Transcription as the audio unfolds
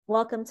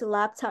Welcome to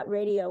Laptop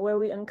Radio, where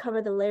we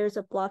uncover the layers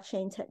of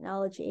blockchain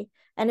technology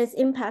and its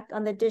impact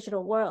on the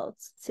digital world.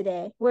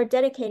 Today, we're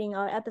dedicating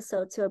our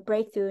episode to a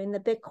breakthrough in the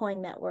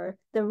Bitcoin network,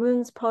 the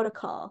Runes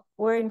protocol.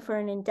 We're in for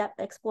an in-depth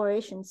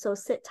exploration, so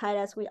sit tight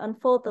as we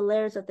unfold the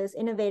layers of this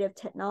innovative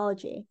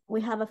technology.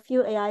 We have a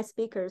few AI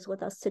speakers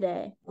with us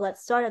today.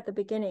 Let's start at the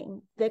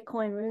beginning.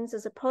 Bitcoin Runes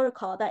is a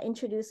protocol that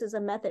introduces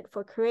a method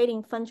for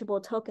creating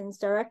fungible tokens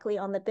directly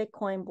on the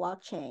Bitcoin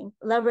blockchain,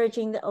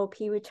 leveraging the OP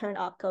return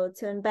opcode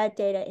to embed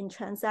data in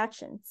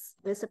transactions.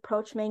 This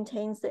approach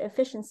maintains the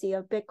efficiency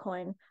of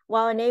Bitcoin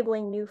while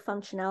enabling new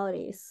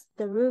functionalities.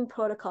 The Rune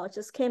protocol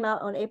just came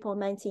out on April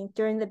 19th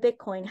during the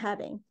Bitcoin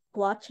halving.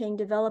 Blockchain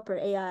developer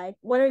AI,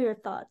 what are your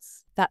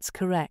thoughts? That's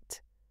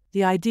correct.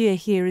 The idea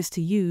here is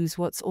to use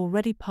what's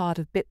already part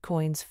of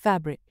Bitcoin's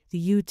fabric, the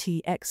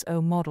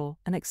UTXO model,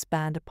 and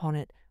expand upon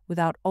it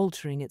without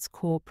altering its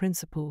core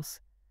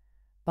principles.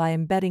 By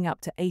embedding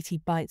up to 80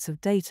 bytes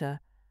of data,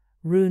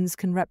 runes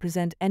can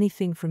represent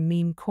anything from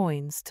meme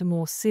coins to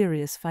more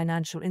serious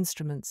financial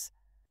instruments.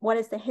 What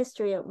is the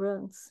history of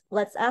runes?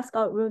 Let's ask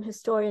our rune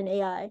historian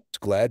AI.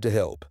 Glad to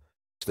help.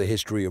 The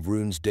history of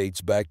runes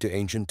dates back to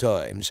ancient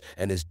times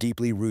and is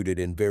deeply rooted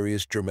in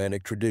various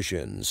Germanic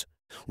traditions.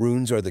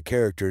 Runes are the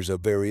characters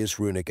of various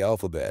runic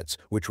alphabets,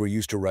 which were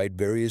used to write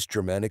various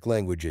Germanic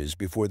languages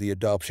before the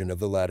adoption of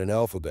the Latin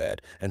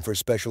alphabet and for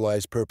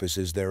specialized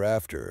purposes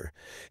thereafter.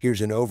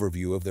 Here's an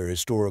overview of their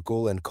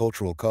historical and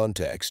cultural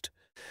context.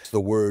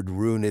 The word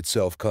rune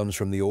itself comes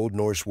from the Old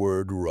Norse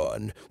word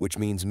run, which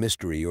means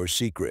mystery or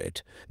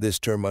secret. This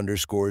term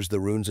underscores the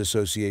runes'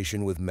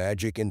 association with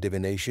magic and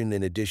divination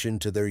in addition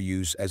to their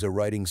use as a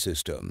writing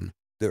system.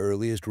 The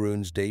earliest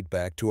runes date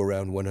back to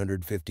around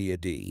 150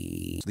 AD.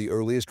 The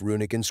earliest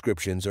runic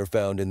inscriptions are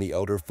found in the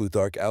Elder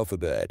Futhark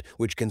alphabet,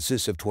 which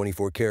consists of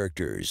 24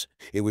 characters.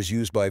 It was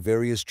used by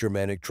various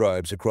Germanic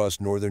tribes across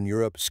Northern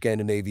Europe,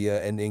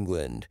 Scandinavia, and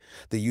England.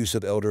 The use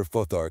of Elder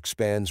Futhark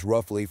spans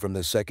roughly from the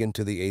 2nd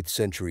to the 8th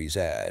centuries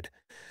AD.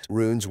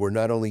 Runes were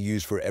not only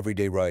used for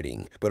everyday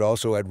writing, but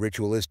also had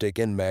ritualistic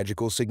and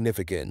magical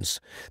significance.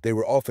 They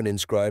were often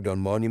inscribed on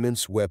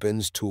monuments,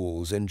 weapons,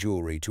 tools, and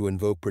jewelry to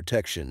invoke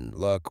protection,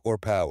 luck, or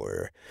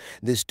power.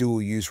 This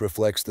dual use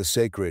reflects the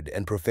sacred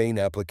and profane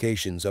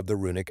applications of the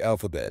runic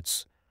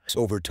alphabets.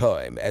 Over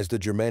time, as the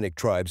Germanic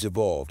tribes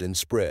evolved and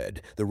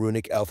spread, the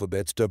runic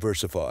alphabets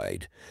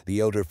diversified. The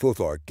Elder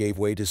Futhark gave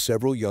way to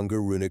several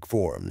younger runic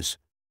forms.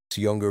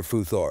 Younger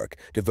Futhark,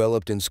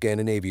 developed in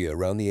Scandinavia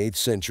around the 8th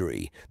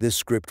century, this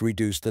script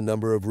reduced the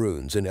number of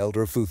runes in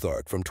Elder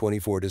Futhark from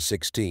 24 to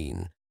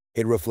 16.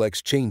 It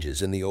reflects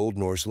changes in the Old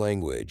Norse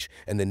language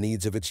and the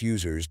needs of its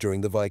users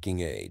during the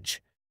Viking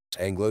Age.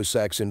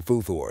 Anglo-Saxon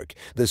Futhark,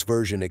 this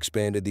version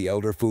expanded the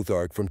Elder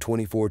Futhark from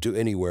 24 to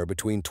anywhere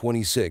between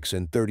 26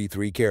 and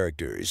 33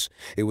 characters.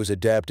 It was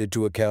adapted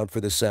to account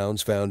for the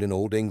sounds found in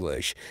Old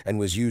English and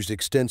was used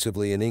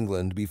extensively in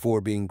England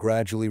before being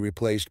gradually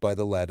replaced by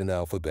the Latin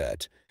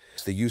alphabet.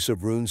 The use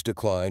of runes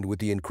declined with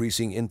the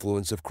increasing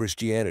influence of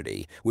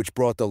Christianity, which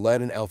brought the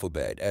Latin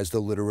alphabet as the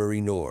literary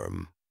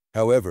norm.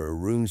 However,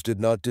 runes did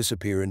not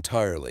disappear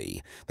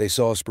entirely. They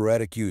saw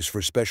sporadic use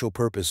for special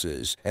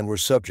purposes and were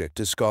subject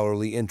to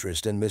scholarly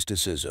interest and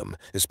mysticism,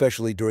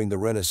 especially during the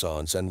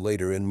Renaissance and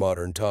later in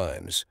modern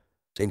times.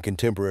 In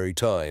contemporary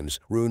times,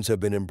 runes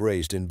have been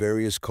embraced in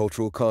various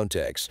cultural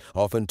contexts,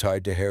 often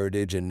tied to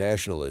heritage and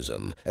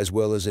nationalism, as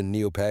well as in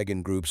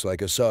neo-pagan groups like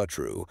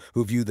Asatru,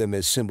 who view them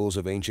as symbols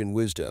of ancient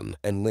wisdom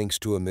and links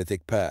to a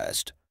mythic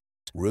past.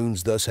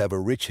 Runes thus have a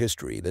rich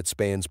history that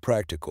spans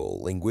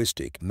practical,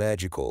 linguistic,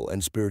 magical,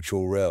 and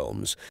spiritual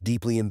realms,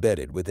 deeply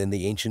embedded within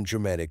the ancient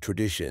Germanic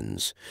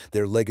traditions.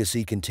 Their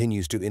legacy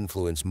continues to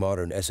influence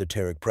modern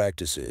esoteric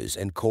practices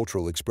and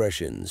cultural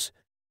expressions.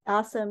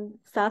 Awesome,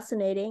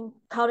 fascinating.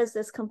 How does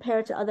this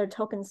compare to other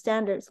token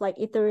standards like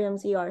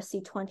Ethereum's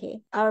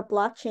ERC20? Our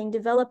blockchain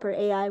developer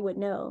AI would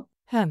know.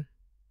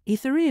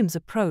 Ethereum's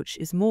approach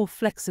is more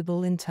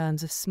flexible in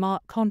terms of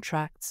smart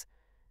contracts,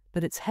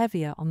 but it's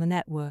heavier on the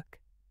network.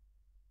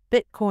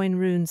 Bitcoin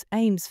Runes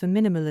aims for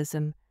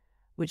minimalism,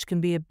 which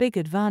can be a big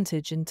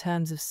advantage in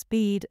terms of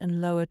speed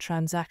and lower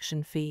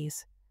transaction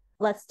fees.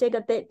 Let's dig a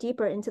bit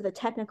deeper into the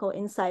technical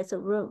insights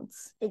of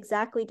runes.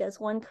 Exactly does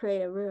one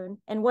create a rune,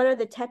 and what are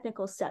the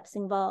technical steps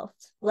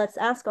involved? Let's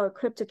ask our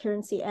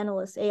cryptocurrency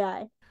analyst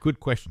AI. Good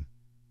question.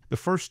 The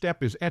first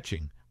step is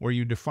etching, where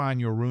you define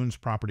your rune's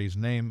properties,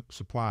 name,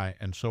 supply,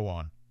 and so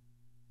on.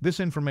 This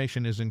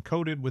information is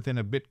encoded within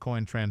a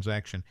Bitcoin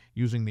transaction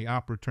using the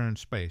op return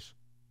space.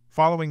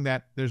 Following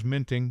that, there's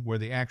minting, where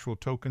the actual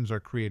tokens are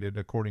created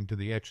according to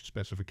the etched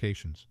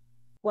specifications.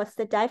 What's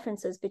the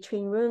differences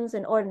between runes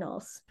and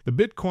ordinals? The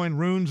Bitcoin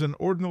Runes and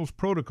Ordinals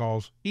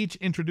protocols each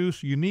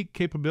introduce unique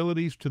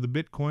capabilities to the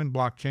Bitcoin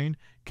blockchain,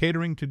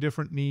 catering to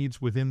different needs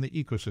within the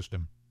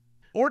ecosystem.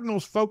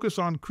 Ordinals focus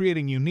on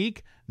creating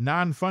unique,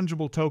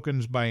 non-fungible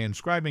tokens by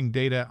inscribing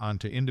data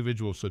onto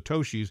individual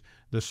satoshis,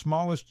 the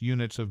smallest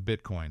units of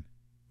Bitcoin.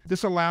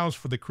 This allows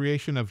for the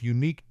creation of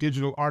unique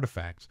digital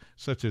artifacts,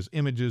 such as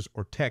images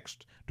or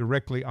text,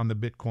 directly on the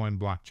Bitcoin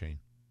blockchain.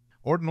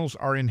 Ordinals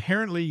are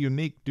inherently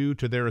unique due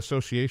to their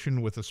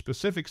association with a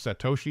specific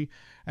Satoshi,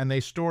 and they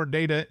store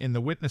data in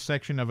the witness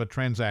section of a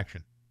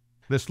transaction.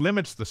 This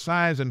limits the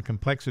size and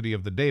complexity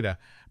of the data,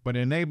 but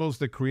enables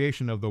the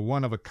creation of the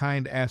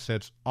one-of-a-kind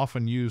assets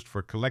often used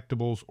for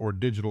collectibles or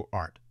digital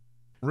art.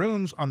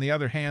 Runes, on the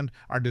other hand,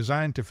 are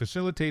designed to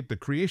facilitate the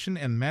creation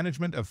and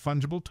management of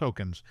fungible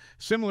tokens,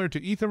 similar to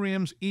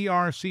Ethereum's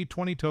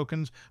ERC20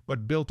 tokens,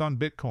 but built on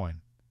Bitcoin.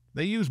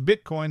 They use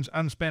Bitcoin's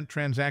unspent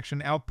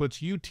transaction outputs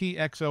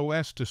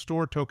UTXOs to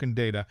store token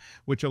data,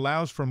 which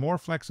allows for more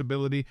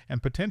flexibility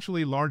and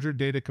potentially larger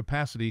data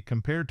capacity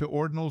compared to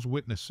Ordinal's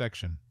witness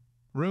section.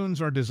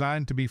 Runes are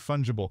designed to be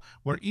fungible,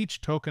 where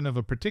each token of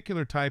a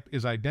particular type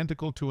is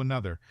identical to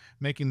another,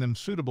 making them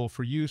suitable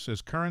for use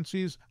as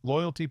currencies,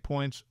 loyalty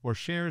points, or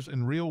shares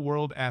in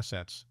real-world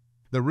assets.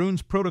 The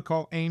Runes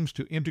protocol aims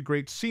to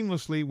integrate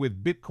seamlessly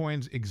with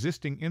Bitcoin's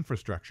existing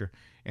infrastructure,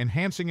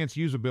 enhancing its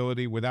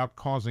usability without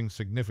causing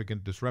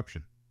significant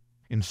disruption.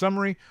 In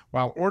summary,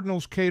 while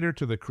Ordinals cater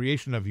to the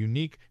creation of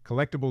unique,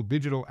 collectible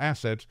digital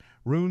assets,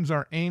 Runes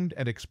are aimed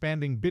at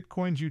expanding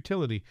Bitcoin's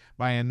utility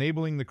by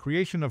enabling the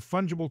creation of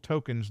fungible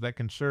tokens that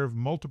can serve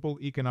multiple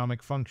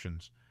economic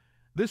functions.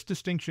 This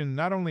distinction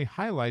not only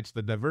highlights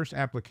the diverse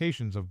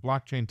applications of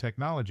blockchain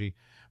technology,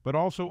 but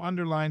also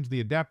underlines the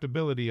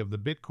adaptability of the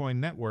Bitcoin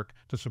network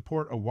to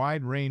support a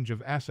wide range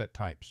of asset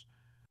types.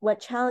 What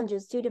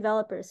challenges do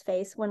developers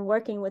face when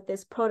working with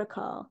this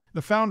protocol?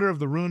 The founder of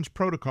the Runes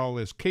protocol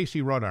is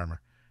Casey Rodarmer.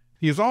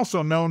 He is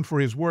also known for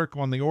his work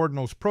on the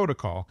Ordinals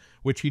protocol,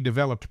 which he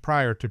developed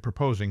prior to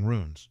proposing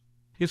Runes.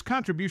 His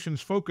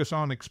contributions focus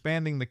on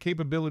expanding the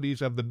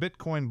capabilities of the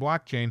Bitcoin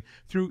blockchain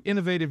through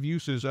innovative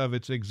uses of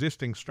its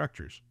existing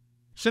structures.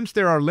 Since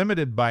there are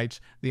limited bytes,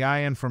 the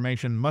I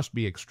information must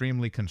be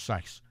extremely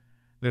concise.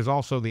 There's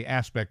also the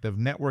aspect of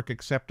network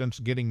acceptance,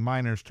 getting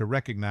miners to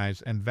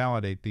recognize and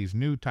validate these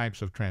new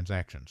types of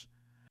transactions.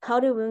 How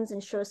do Runes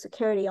ensure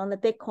security on the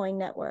Bitcoin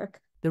network?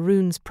 The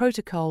Runes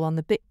protocol on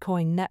the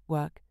Bitcoin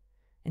network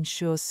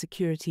ensures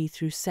security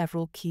through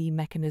several key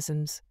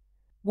mechanisms.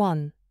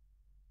 1.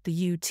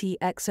 The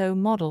UTXO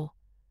model.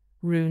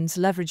 Runes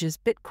leverages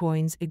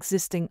Bitcoin's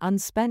existing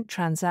unspent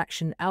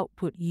transaction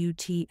output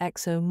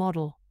UTXO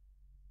model.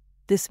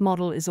 This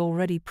model is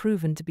already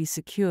proven to be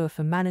secure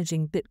for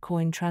managing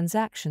Bitcoin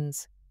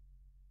transactions.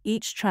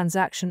 Each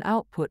transaction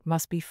output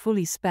must be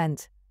fully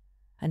spent,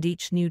 and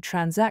each new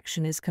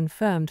transaction is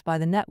confirmed by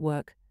the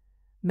network,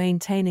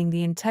 maintaining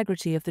the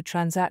integrity of the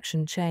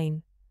transaction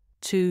chain.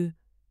 2.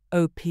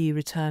 OP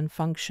return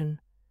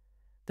function.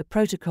 The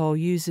protocol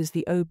uses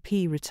the OP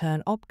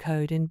return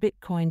opcode in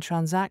Bitcoin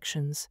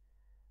transactions,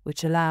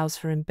 which allows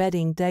for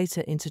embedding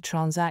data into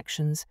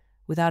transactions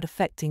without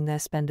affecting their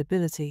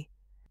spendability.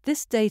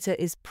 This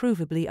data is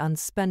provably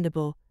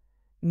unspendable,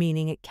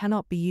 meaning it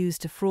cannot be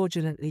used to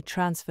fraudulently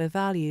transfer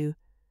value,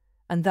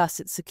 and thus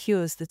it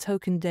secures the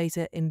token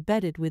data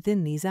embedded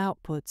within these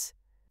outputs.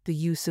 The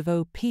use of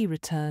OP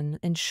return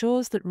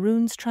ensures that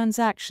Runes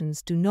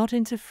transactions do not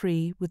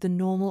interfere with the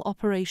normal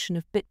operation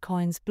of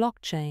Bitcoin's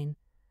blockchain,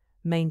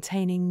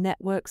 maintaining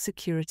network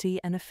security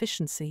and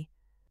efficiency.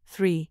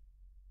 3.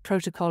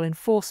 Protocol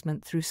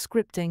enforcement through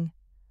scripting.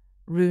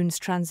 Runes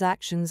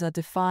transactions are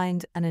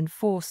defined and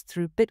enforced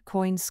through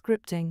Bitcoin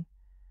scripting.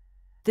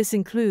 This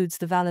includes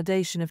the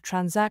validation of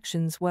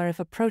transactions where if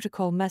a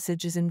protocol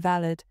message is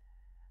invalid,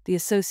 the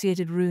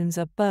associated runes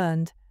are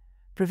burned,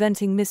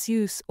 preventing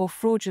misuse or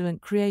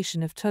fraudulent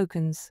creation of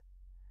tokens.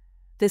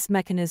 This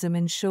mechanism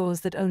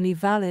ensures that only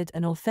valid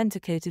and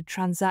authenticated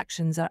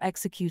transactions are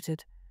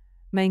executed,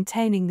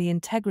 maintaining the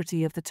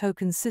integrity of the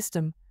token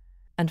system.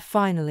 And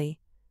finally,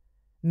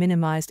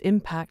 minimized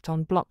impact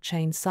on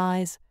blockchain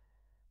size.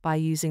 By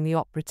using the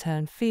op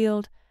return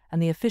field and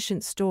the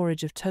efficient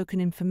storage of token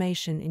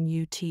information in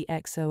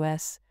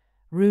UTXOs,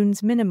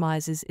 Runes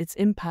minimizes its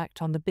impact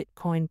on the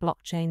Bitcoin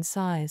blockchain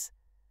size.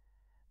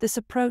 This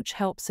approach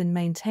helps in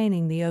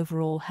maintaining the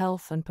overall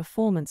health and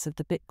performance of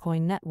the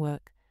Bitcoin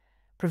network,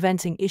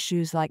 preventing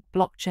issues like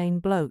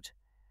blockchain bloat,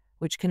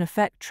 which can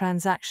affect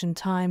transaction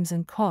times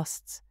and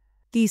costs.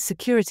 These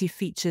security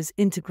features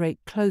integrate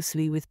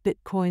closely with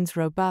Bitcoin's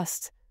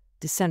robust,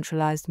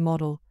 decentralized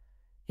model,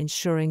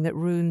 ensuring that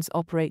Runes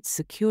operates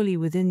securely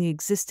within the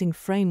existing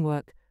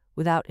framework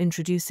without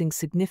introducing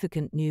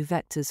significant new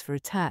vectors for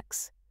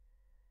attacks.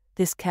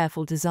 This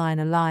careful design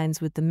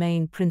aligns with the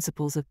main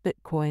principles of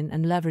Bitcoin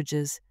and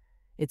leverages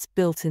its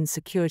built-in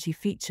security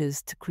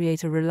features to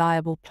create a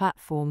reliable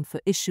platform for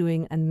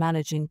issuing and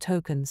managing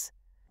tokens.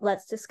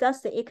 Let's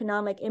discuss the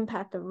economic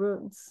impact of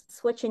Runes.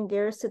 Switching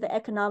gears to the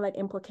economic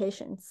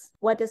implications.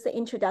 What does the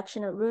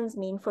introduction of Runes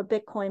mean for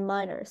Bitcoin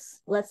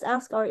miners? Let's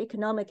ask our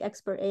economic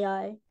expert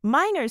AI.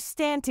 Miners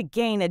stand to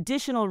gain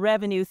additional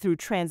revenue through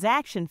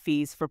transaction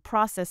fees for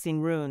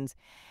processing Runes,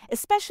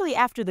 especially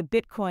after the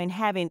Bitcoin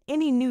halving.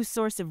 Any new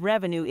source of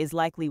revenue is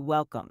likely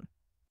welcome.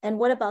 And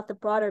what about the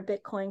broader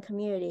Bitcoin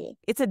community?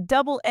 It's a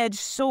double-edged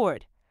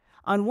sword.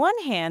 On one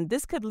hand,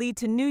 this could lead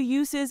to new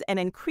uses and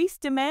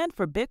increased demand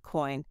for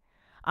Bitcoin.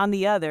 On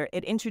the other,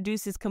 it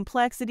introduces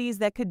complexities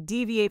that could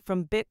deviate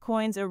from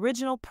Bitcoin's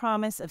original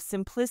promise of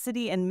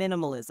simplicity and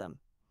minimalism.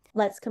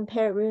 Let's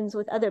compare runes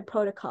with other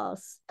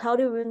protocols. How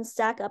do runes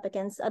stack up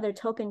against other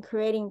token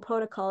creating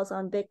protocols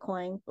on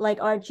Bitcoin, like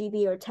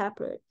RGB or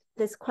Taproot?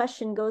 This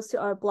question goes to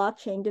our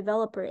blockchain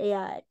developer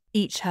AI.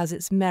 Each has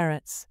its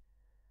merits.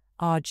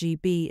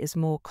 RGB is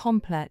more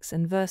complex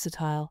and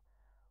versatile,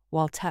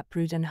 while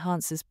Taproot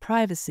enhances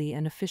privacy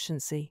and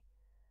efficiency.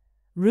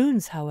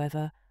 Runes,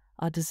 however,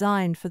 are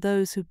designed for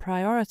those who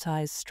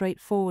prioritize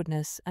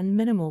straightforwardness and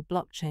minimal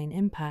blockchain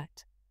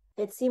impact.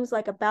 It seems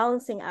like a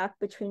balancing act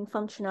between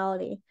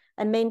functionality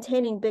and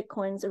maintaining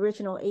Bitcoin's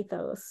original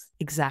ethos.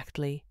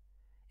 Exactly.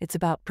 It's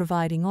about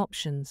providing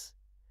options.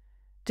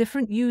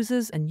 Different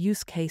users and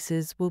use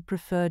cases will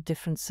prefer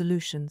different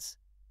solutions.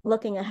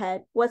 Looking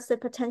ahead, what's the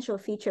potential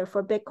feature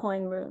for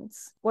Bitcoin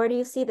runes? Where do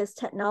you see this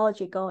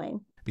technology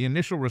going? The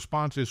initial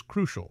response is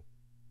crucial.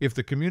 If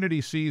the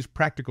community sees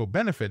practical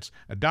benefits,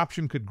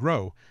 adoption could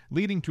grow,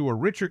 leading to a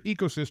richer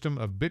ecosystem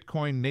of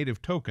Bitcoin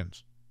native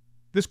tokens.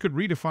 This could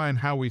redefine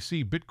how we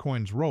see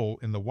Bitcoin's role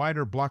in the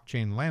wider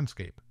blockchain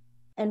landscape.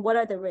 And what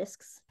are the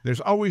risks?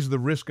 There's always the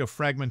risk of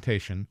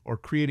fragmentation or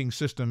creating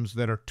systems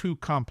that are too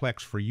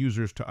complex for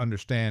users to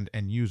understand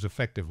and use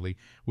effectively,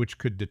 which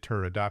could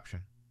deter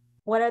adoption.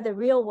 What are the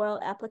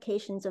real-world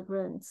applications of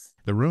runes?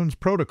 The Runes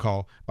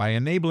protocol, by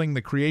enabling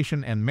the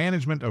creation and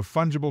management of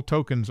fungible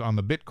tokens on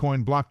the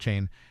Bitcoin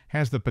blockchain,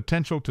 has the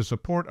potential to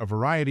support a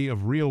variety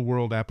of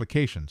real-world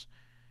applications.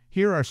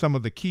 Here are some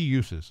of the key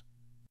uses.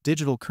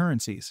 Digital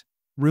currencies.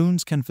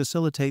 Runes can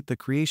facilitate the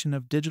creation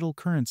of digital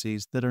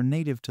currencies that are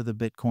native to the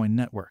Bitcoin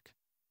network.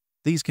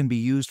 These can be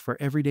used for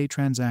everyday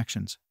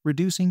transactions,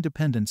 reducing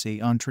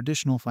dependency on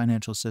traditional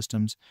financial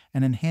systems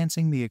and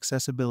enhancing the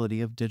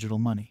accessibility of digital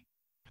money.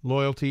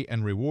 Loyalty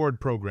and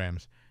reward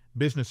programs.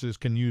 Businesses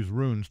can use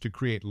runes to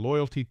create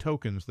loyalty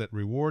tokens that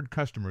reward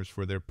customers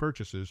for their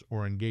purchases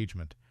or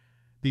engagement.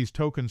 These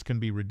tokens can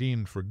be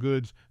redeemed for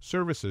goods,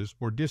 services,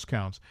 or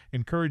discounts,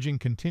 encouraging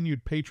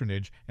continued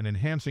patronage and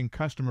enhancing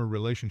customer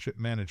relationship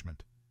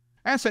management.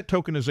 Asset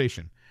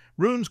tokenization.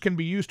 Runes can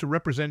be used to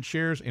represent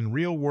shares in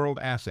real-world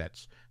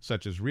assets,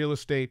 such as real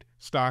estate,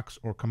 stocks,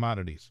 or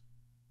commodities.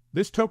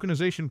 This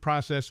tokenization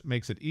process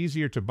makes it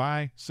easier to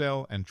buy,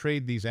 sell, and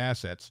trade these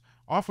assets,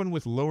 often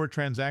with lower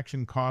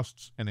transaction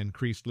costs and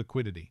increased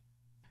liquidity.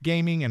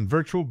 Gaming and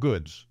virtual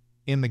goods.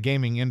 In the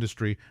gaming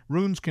industry,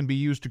 runes can be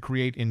used to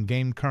create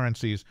in-game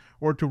currencies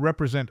or to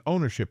represent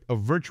ownership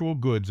of virtual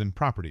goods and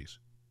properties.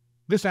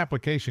 This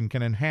application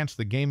can enhance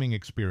the gaming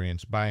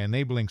experience by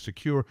enabling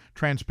secure,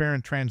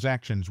 transparent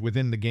transactions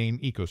within the game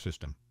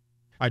ecosystem.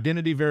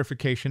 Identity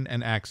verification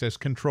and access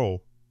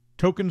control.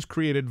 Tokens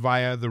created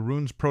via the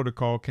Runes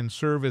protocol can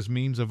serve as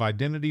means of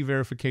identity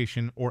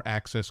verification or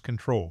access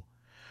control.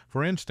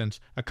 For instance,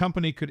 a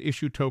company could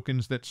issue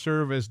tokens that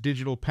serve as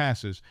digital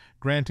passes,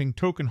 granting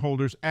token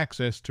holders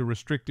access to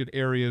restricted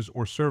areas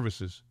or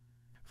services.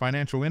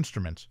 Financial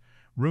instruments.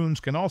 Runes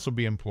can also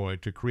be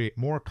employed to create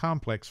more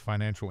complex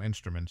financial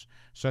instruments,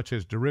 such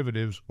as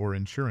derivatives or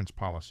insurance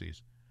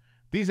policies.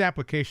 These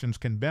applications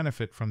can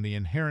benefit from the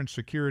inherent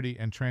security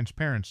and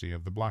transparency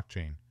of the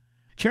blockchain.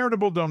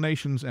 Charitable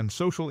donations and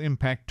social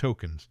impact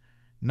tokens.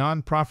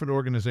 Non-profit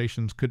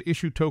organizations could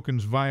issue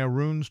tokens via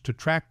runes to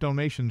track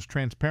donations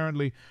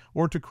transparently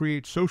or to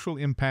create social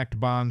impact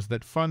bonds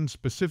that fund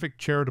specific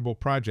charitable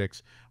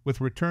projects with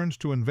returns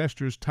to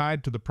investors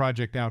tied to the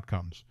project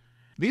outcomes.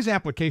 These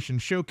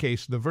applications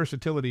showcase the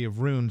versatility of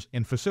runes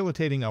in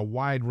facilitating a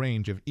wide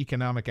range of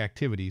economic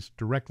activities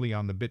directly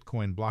on the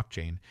Bitcoin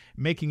blockchain,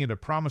 making it a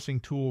promising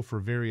tool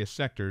for various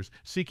sectors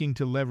seeking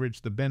to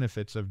leverage the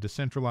benefits of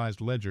decentralized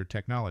ledger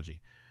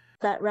technology.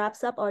 That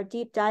wraps up our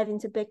deep dive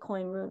into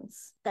Bitcoin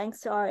runes.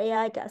 Thanks to our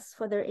AI guests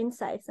for their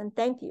insights, and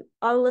thank you,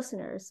 our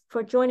listeners,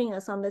 for joining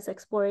us on this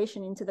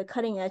exploration into the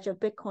cutting edge of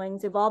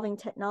Bitcoin's evolving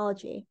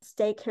technology.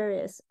 Stay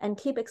curious and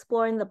keep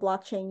exploring the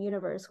blockchain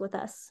universe with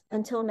us.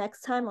 Until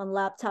next time on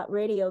Laptop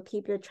Radio,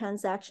 keep your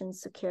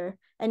transactions secure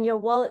and your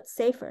wallet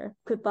safer.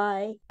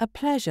 Goodbye. A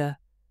pleasure.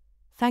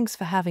 Thanks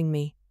for having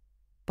me.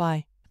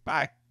 Bye.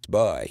 Bye.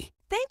 Bye.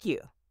 Thank you.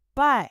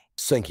 Bye.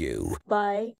 Thank you. Bye.